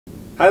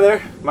Hi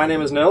there, my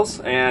name is Nils,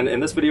 and in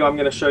this video I'm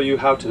going to show you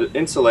how to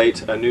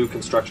insulate a new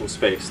construction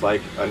space, like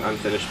an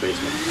unfinished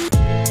basement.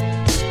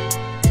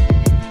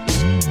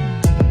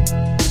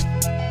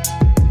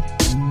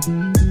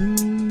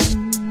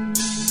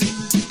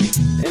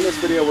 In this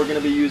video we're going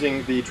to be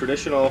using the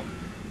traditional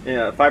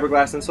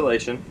fiberglass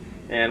insulation,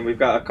 and we've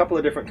got a couple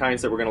of different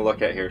kinds that we're going to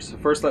look at here. So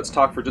first let's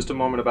talk for just a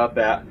moment about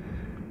that.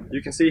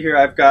 You can see here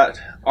I've got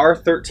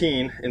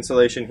R13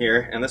 insulation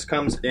here, and this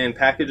comes in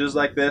packages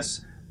like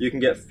this. You can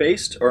get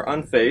faced or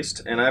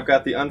unfaced, and I've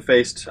got the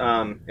unfaced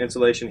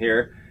insulation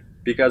here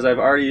because I've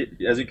already,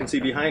 as you can see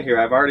behind here,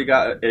 I've already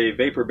got a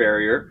vapor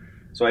barrier,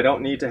 so I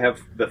don't need to have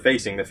the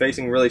facing. The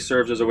facing really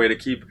serves as a way to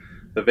keep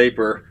the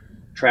vapor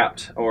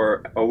trapped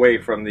or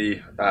away from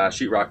the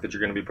sheetrock that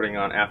you're going to be putting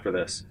on after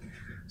this.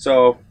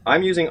 So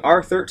I'm using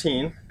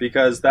R13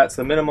 because that's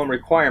the minimum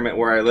requirement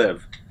where I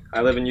live.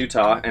 I live in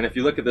Utah, and if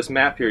you look at this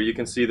map here, you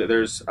can see that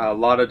there's a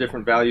lot of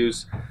different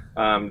values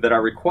that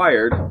are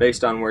required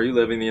based on where you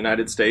live in the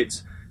United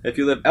States. If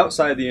you live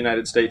outside the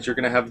United States, you're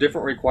going to have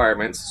different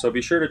requirements, so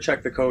be sure to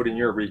check the code in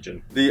your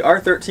region. The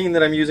R13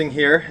 that I'm using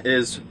here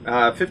is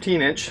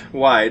 15-inch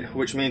wide,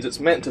 which means it's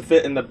meant to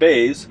fit in the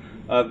bays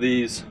of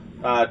these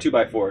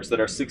 2x4s that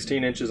are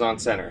 16 inches on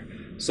center.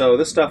 So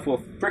this stuff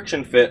will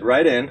friction fit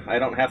right in. I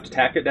don't have to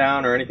tack it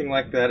down or anything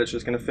like that. It's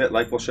just going to fit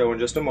like we'll show in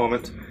just a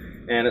moment,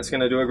 and it's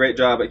going to do a great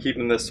job at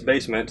keeping this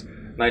basement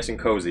nice and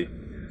cozy.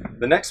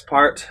 The next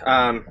part,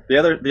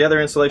 the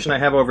other insulation I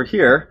have over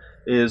here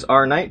is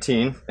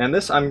R19, and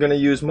this I'm going to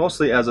use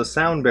mostly as a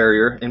sound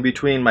barrier in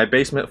between my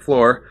basement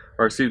floor,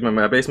 or excuse me,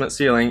 my basement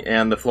ceiling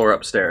and the floor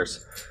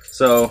upstairs.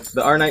 So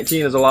the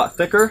R19 is a lot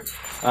thicker.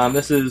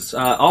 This is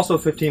also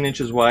 15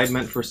 inches wide,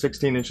 meant for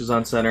 16 inches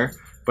on center,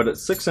 but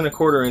it's 6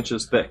 1/4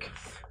 inches thick.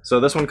 So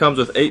this one comes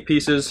with 8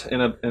 pieces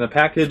in a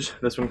package.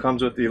 This one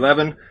comes with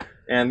 11,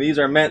 and these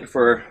are meant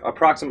for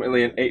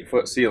approximately an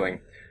 8-foot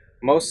ceiling.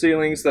 Most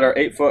ceilings that are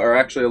 8 foot are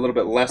actually a little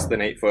bit less than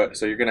 8 foot,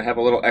 so you're going to have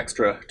a little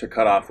extra to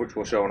cut off, which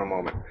we'll show in a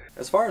moment.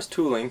 As far as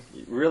tooling,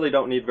 you really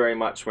don't need very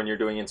much when you're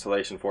doing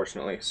insulation,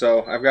 fortunately.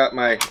 So I've got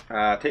my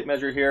tape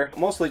measure here,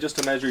 mostly just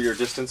to measure your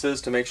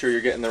distances to make sure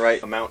you're getting the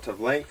right amount of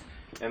length.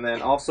 And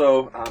then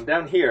also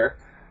down here,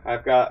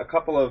 I've got a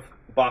couple of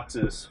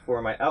boxes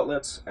for my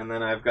outlets, and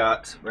then I've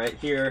got right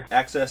here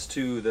access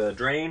to the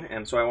drain,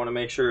 and so I want to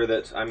make sure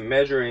that I'm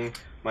measuring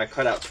my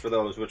cutouts for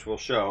those, which we'll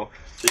show.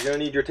 So you're going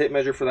to need your tape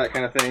measure for that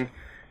kind of thing.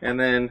 And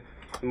then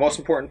the most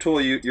important tool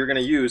you're going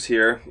to use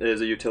here is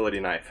a utility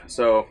knife.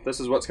 So this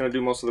is what's going to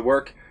do most of the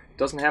work. It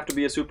doesn't have to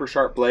be a super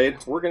sharp blade.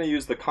 We're going to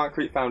use the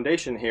concrete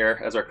foundation here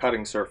as our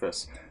cutting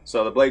surface.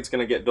 So the blade's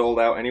going to get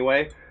doled out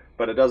anyway,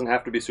 but it doesn't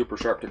have to be super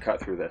sharp to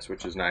cut through this,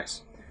 which is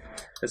nice.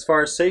 As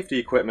far as safety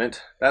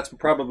equipment, that's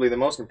probably the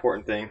most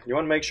important thing. You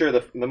want to make sure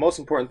the most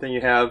important thing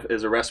you have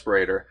is a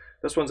respirator.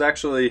 This one's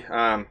actually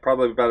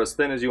probably about as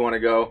thin as you want to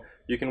go.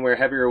 You can wear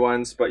heavier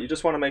ones, but you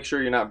just want to make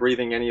sure you're not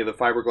breathing any of the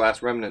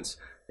fiberglass remnants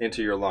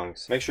into your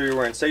lungs. Make sure you're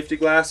wearing safety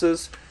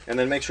glasses, and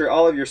then make sure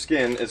all of your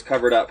skin is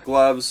covered up.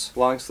 Gloves,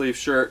 long sleeve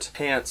shirt,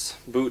 pants,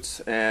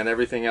 boots, and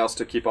everything else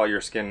to keep all your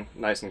skin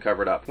nice and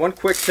covered up. One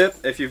quick tip,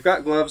 if you've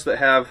got gloves that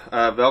have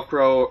a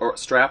Velcro or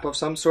strap of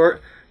some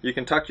sort, you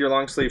can tuck your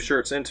long sleeve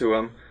shirts into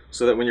them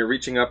so that when you're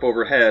reaching up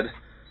overhead,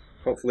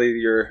 hopefully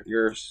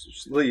your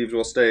sleeves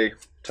will stay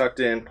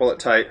tucked in, pull it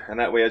tight, and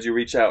that way as you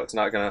reach out, it's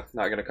not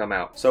gonna come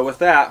out. So with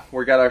that,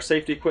 we've got our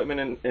safety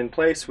equipment in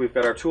place, we've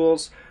got our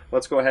tools.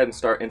 Let's go ahead and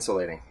start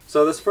insulating.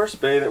 So this first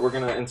bay that we're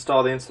gonna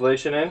install the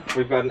insulation in,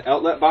 we've got an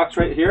outlet box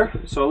right here.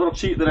 So a little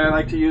cheat that I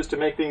like to use to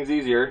make things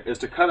easier is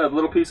to cut a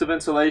little piece of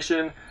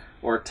insulation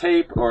or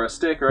tape or a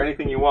stick or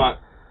anything you want,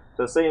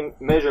 the same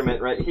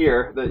measurement right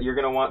here that you're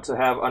gonna want to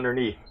have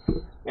underneath.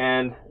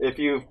 And if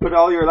you've put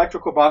all your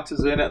electrical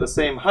boxes in at the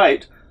same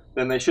height,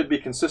 then they should be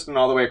consistent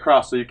all the way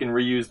across, so you can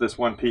reuse this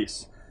one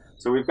piece.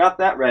 So we've got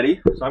that ready.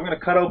 So I'm going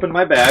to cut open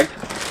my bag.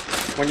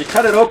 When you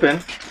cut it open,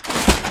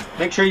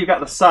 make sure you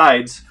got the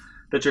sides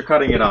that you're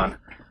cutting it on,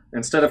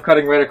 instead of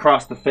cutting right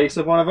across the face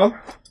of one of them.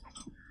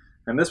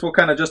 And this will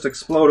kind of just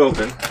explode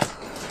open.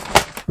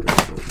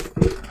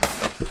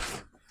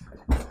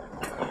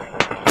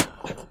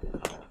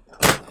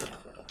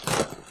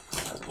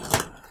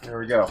 There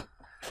we go.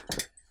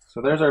 So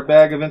there's our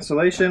bag of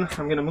insulation.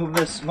 I'm going to move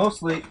this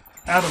mostly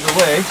out of the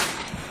way.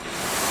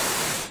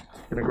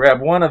 I'm going to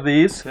grab one of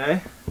these.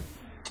 Okay.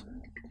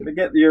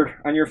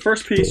 On your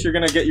first piece, you're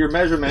going to get your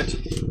measurement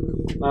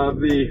of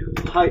the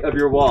height of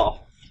your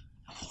wall.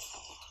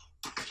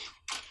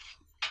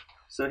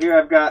 So here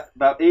I've got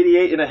about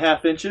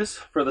 88.5 inches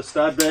for the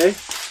stud bay. And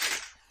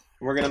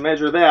we're going to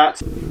measure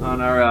that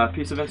on our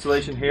piece of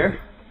insulation here.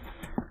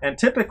 And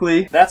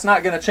typically, that's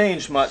not going to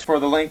change much for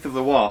the length of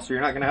the wall, so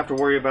you're not going to have to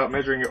worry about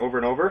measuring it over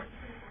and over.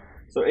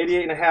 So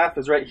 88.5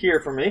 is right here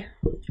for me.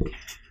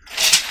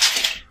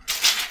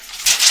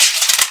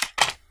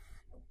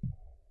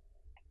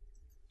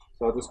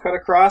 So I'll just cut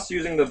across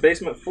using the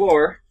basement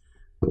floor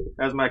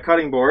as my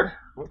cutting board.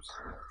 Oops.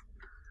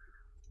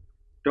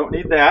 Don't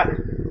need that.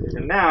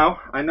 And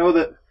now I know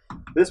that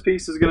this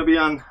piece is going to be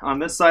on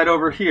this side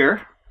over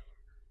here.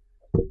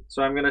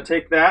 So I'm going to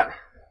take that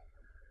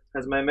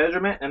as my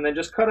measurement, and then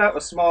just cut out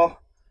a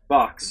small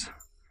box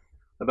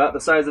about the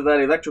size of that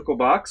electrical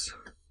box,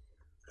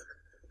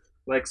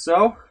 like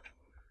so.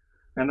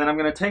 And then I'm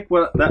going to take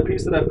that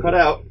piece that I've cut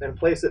out and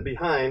place it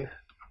behind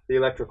the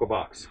electrical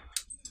box.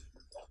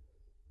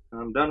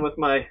 I'm done with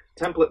my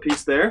template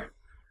piece there.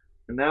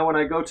 And now when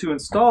I go to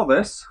install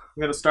this,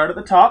 I'm going to start at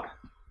the top.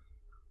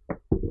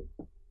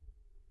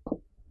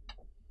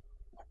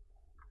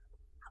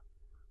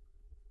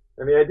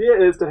 And the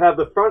idea is to have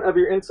the front of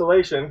your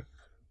insulation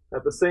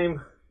at the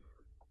same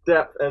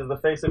depth as the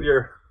face of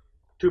your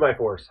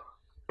 2x4s.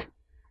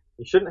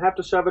 You shouldn't have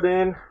to shove it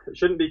in. It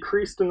shouldn't be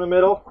creased in the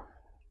middle.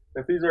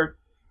 If these are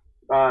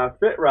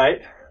fit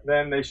right,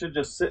 then they should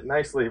just sit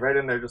nicely right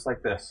in there just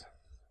like this.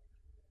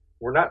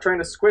 We're not trying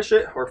to squish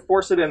it or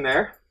force it in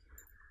there.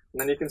 And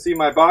then you can see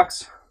my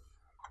box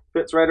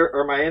fits right,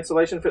 or my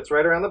insulation fits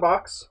right around the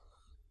box.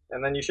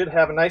 And then you should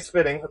have a nice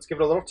fitting. Let's give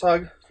it a little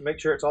tug to make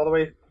sure it's all the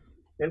way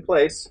in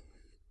place.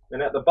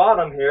 And at the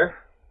bottom here,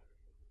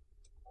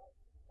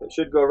 it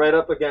should go right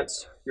up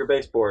against your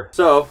baseboard.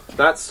 So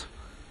that's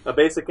a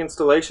basic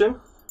installation.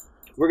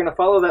 We're going to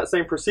follow that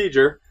same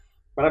procedure,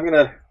 but I'm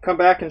going to come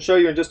back and show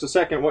you in just a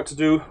second what to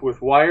do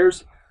with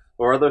wires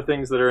or other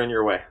things that are in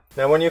your way.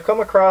 Now when you come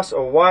across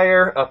a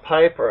wire, a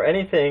pipe, or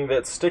anything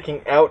that's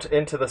sticking out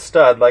into the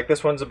stud, like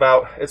this one's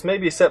it's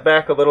maybe set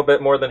back a little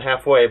bit more than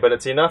halfway, but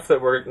it's enough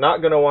that we're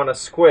not going to want to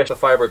squish the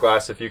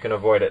fiberglass if you can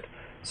avoid it.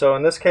 So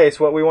in this case,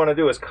 what we want to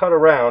do is cut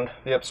around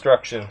the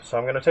obstruction. So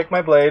I'm going to take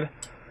my blade,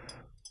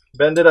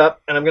 bend it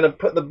up, and I'm going to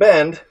put the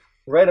bend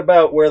right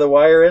about where the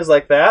wire is,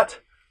 like that.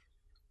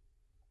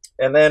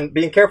 And then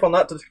being careful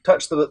not to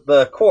touch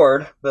the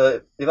cord,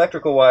 the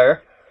electrical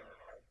wire,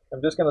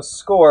 I'm just going to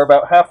score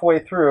about halfway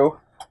through.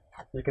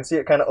 You can see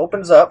it kind of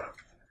opens up.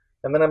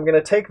 And then I'm going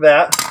to take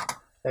that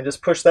and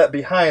just push that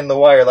behind the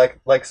wire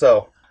like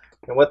so.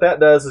 And what that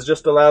does is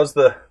just allows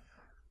the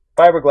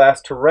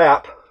fiberglass to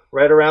wrap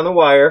right around the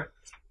wire,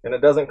 and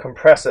it doesn't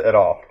compress it at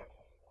all.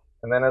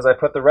 And then as I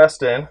put the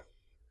rest in,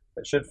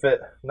 it should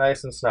fit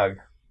nice and snug.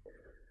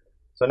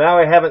 So now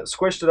I haven't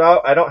squished it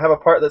out. I don't have a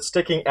part that's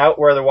sticking out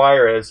where the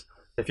wire is.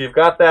 If you've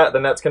got that,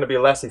 then that's going to be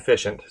less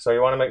efficient. So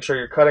you want to make sure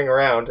you're cutting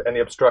around any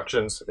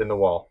obstructions in the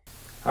wall.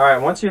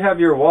 Alright, once you have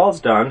your walls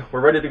done, we're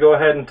ready to go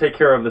ahead and take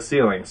care of the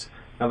ceilings.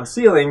 Now the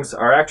ceilings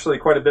are actually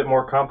quite a bit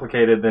more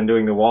complicated than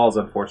doing the walls,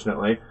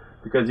 unfortunately,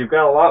 because you've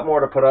got a lot more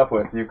to put up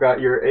with. You've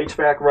got your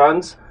HVAC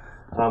runs.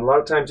 A lot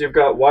of times you've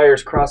got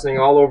wires crossing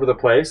all over the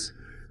place.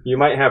 You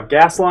might have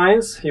gas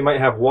lines, you might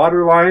have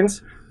water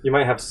lines, you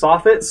might have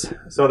soffits.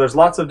 So there's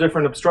lots of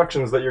different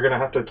obstructions that you're going to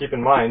have to keep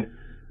in mind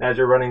as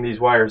you're running these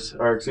wires,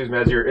 or excuse me,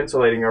 as you're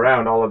insulating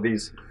around all of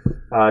these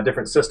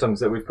different systems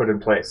that we've put in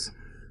place.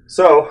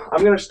 So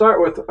I'm going to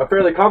start with a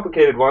fairly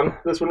complicated one,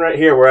 this one right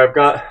here, where I've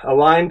got a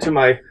line to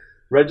my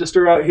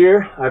register out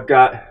here. I've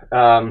got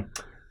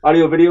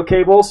audio-video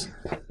cables,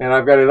 and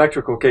I've got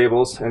electrical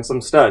cables and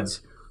some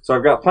studs. So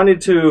I've got plenty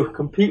to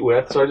compete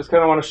with, so I just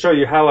kind of want to show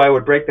you how I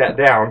would break that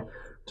down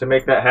to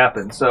make that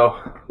happen. So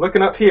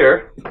looking up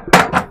here,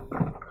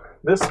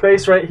 this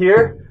space right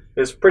here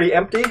is pretty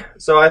empty,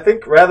 so I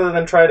think rather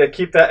than try to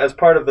keep that as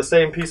part of the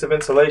same piece of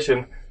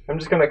insulation, I'm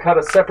just going to cut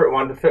a separate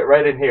one to fit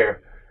right in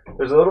here.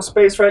 There's a little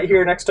space right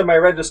here next to my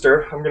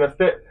register. I'm going to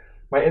fit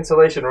my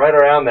insulation right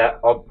around that.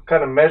 I'll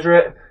kind of measure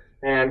it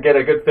and get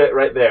a good fit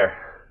right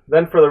there.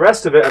 Then for the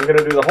rest of it, I'm going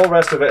to do the whole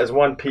rest of it as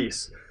one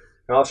piece.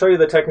 And I'll show you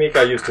the technique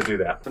I use to do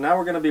that. So now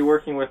we're going to be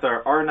working with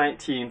our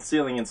R19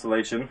 ceiling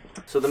insulation.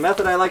 So the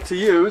method I like to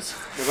use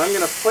is I'm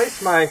going to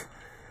place my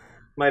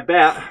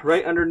bat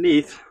right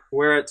underneath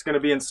where it's going to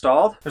be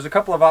installed. There's a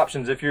couple of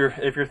options. If you're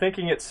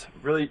thinking it's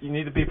really, you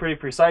need to be pretty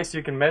precise,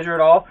 you can measure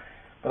it all.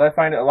 But I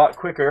find it a lot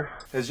quicker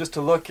is just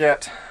to look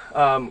at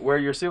where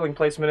your ceiling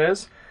placement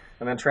is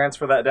and then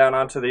transfer that down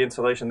onto the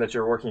insulation that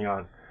you're working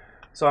on.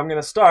 So I'm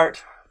going to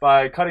start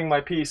by cutting my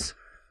piece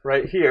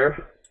right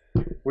here,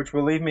 which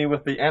will leave me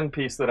with the end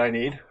piece that I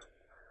need.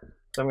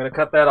 So I'm going to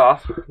cut that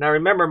off. Now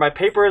remember, my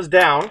paper is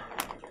down.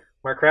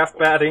 My craft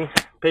batting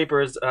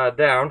paper is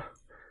down.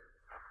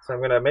 So I'm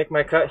going to make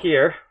my cut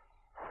here.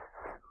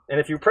 And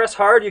if you press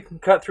hard, you can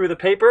cut through the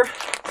paper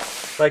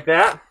like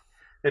that.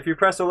 If you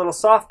press a little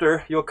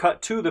softer, you'll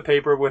cut to the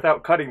paper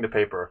without cutting the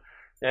paper.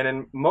 And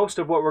in most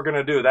of what we're going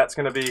to do, that's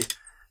going to be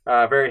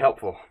very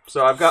helpful.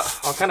 So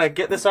I'll kind of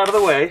get this out of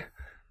the way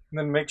and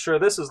then make sure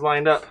this is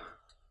lined up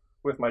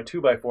with my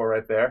 2x4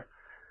 right there.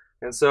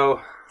 And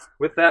so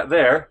with that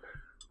there,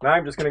 now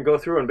I'm just going to go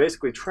through and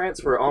basically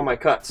transfer all my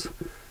cuts.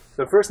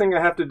 The first thing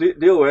I have to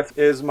deal with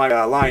is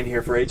my line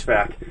here for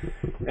HVAC.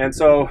 And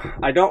so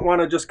I don't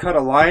want to just cut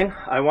a line.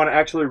 I want to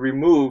actually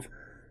remove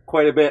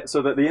quite a bit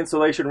so that the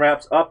insulation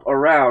wraps up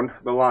around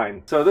the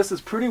line. So this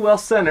is pretty well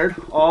centered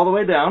all the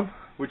way down,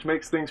 which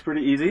makes things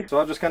pretty easy. So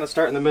I'll just kind of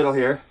start in the middle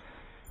here.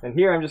 And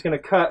here I'm just going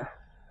to cut,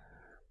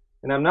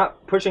 and I'm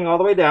not pushing all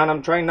the way down.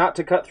 I'm trying not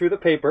to cut through the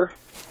paper.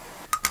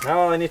 Now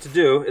all I need to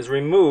do is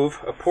remove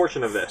a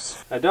portion of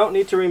this. I don't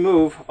need to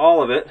remove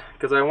all of it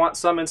because I want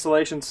some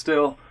insulation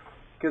still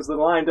because the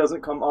line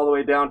doesn't come all the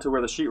way down to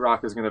where the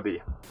sheetrock is going to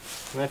be.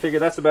 And I figure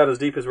that's about as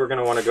deep as we're going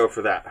to want to go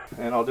for that.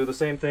 And I'll do the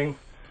same thing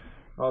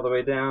all the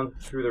way down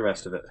through the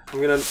rest of it.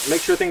 I'm going to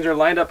make sure things are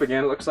lined up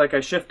again. It looks like I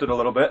shifted a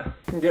little bit.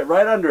 I can get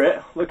right under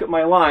it, look at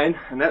my line,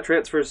 and that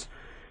transfers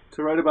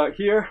to right about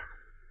here.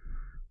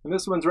 And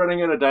this one's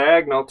running at a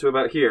diagonal to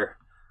about here.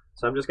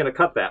 So I'm just going to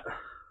cut that.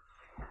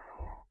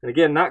 And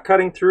again, not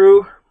cutting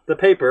through the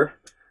paper,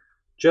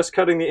 just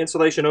cutting the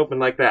insulation open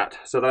like that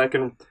so that I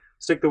can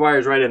stick the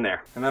wires right in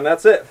there. And then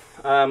that's it.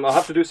 I'll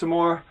have to do some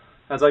more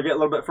as I get a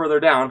little bit further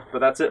down, but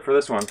that's it for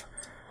this one.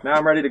 Now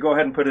I'm ready to go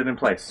ahead and put it in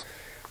place.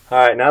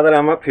 Alright, now that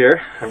I'm up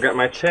here, I've got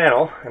my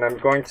channel, and I'm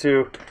going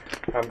to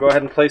go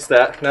ahead and place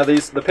that. Now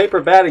the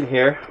paper batting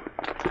here,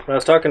 when I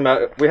was talking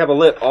about, we have a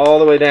lip all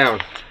the way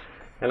down.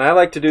 And I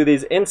like to do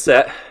these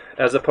inset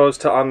as opposed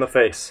to on the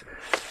face,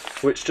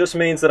 which just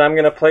means that I'm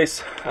going to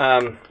place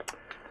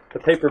the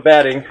paper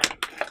batting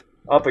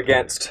up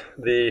against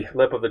the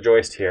lip of the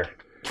joist here,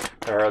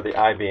 or the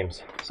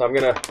I-beams. So I'm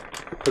going to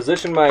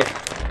position my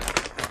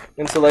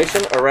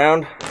insulation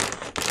around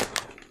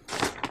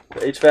the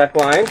HVAC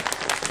line.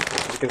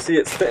 You can see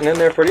it's fitting in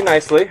there pretty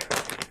nicely.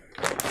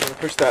 I'm going to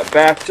push that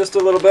back just a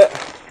little bit.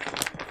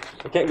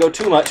 I can't go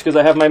too much because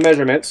I have my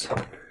measurements.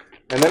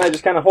 And then I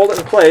just kind of hold it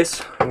in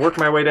place and work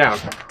my way down.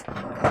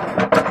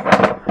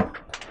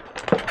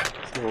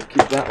 So we'll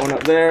keep that one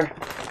up there.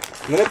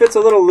 And then if it's a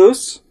little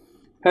loose,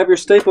 have your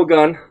staple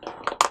gun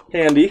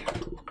handy.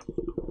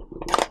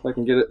 If I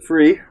can get it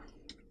free.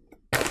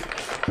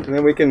 And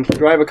then we can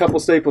drive a couple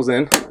staples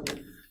in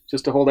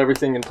just to hold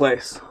everything in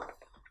place.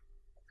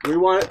 We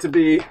want it to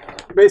be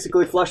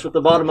basically flush with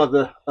the bottom of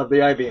the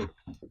I-beam.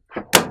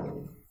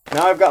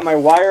 Now I've got my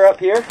wire up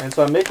here, and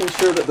so I'm making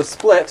sure that the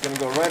split's going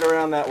to go right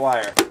around that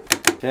wire.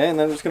 Okay, and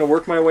then I'm just going to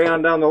work my way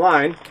on down the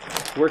line,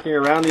 working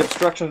around the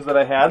obstructions that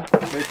I had,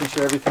 making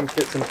sure everything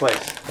fits in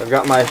place. I've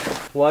got my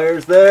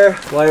wires there,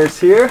 wires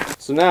here.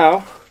 So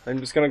now I'm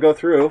just going to go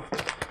through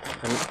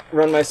and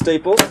run my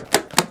staples.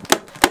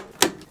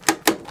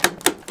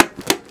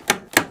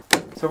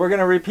 So we're going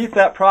to repeat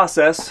that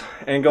process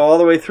and go all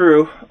the way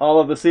through all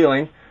of the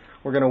ceiling.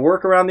 We're going to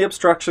work around the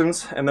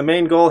obstructions, and the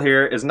main goal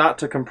here is not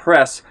to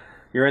compress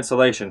your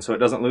insulation so it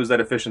doesn't lose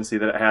that efficiency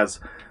that it has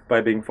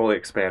by being fully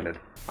expanded.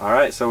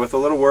 Alright, so with a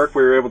little work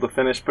we were able to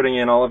finish putting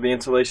in all of the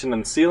insulation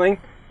and ceiling,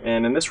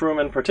 and in this room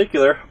in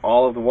particular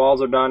all of the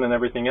walls are done and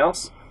everything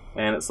else,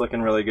 and it's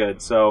looking really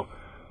good. So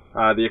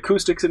the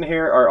acoustics in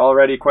here are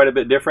already quite a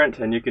bit different,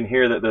 and you can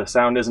hear that the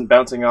sound isn't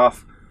bouncing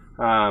off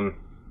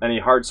any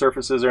hard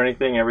surfaces or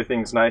anything.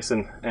 Everything's nice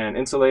and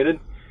insulated,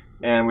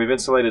 and we've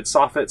insulated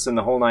soffits in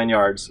the whole 9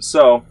 yards.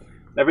 So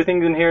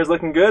everything in here is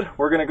looking good.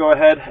 We're going to go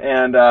ahead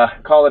and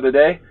call it a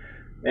day.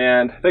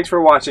 And thanks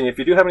for watching. If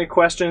you do have any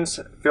questions,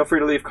 feel free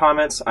to leave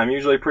comments. I'm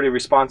usually pretty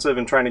responsive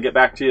and trying to get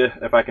back to you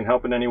if I can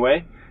help in any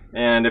way.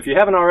 And if you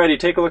haven't already,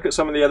 take a look at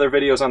some of the other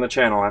videos on the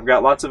channel. I've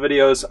got lots of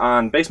videos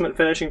on basement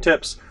finishing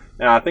tips,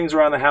 things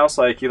around the house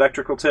like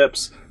electrical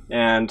tips,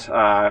 and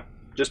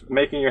just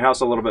making your house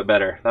a little bit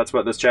better. That's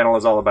what this channel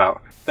is all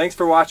about. Thanks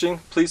for watching.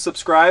 Please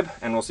subscribe,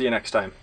 and we'll see you next time.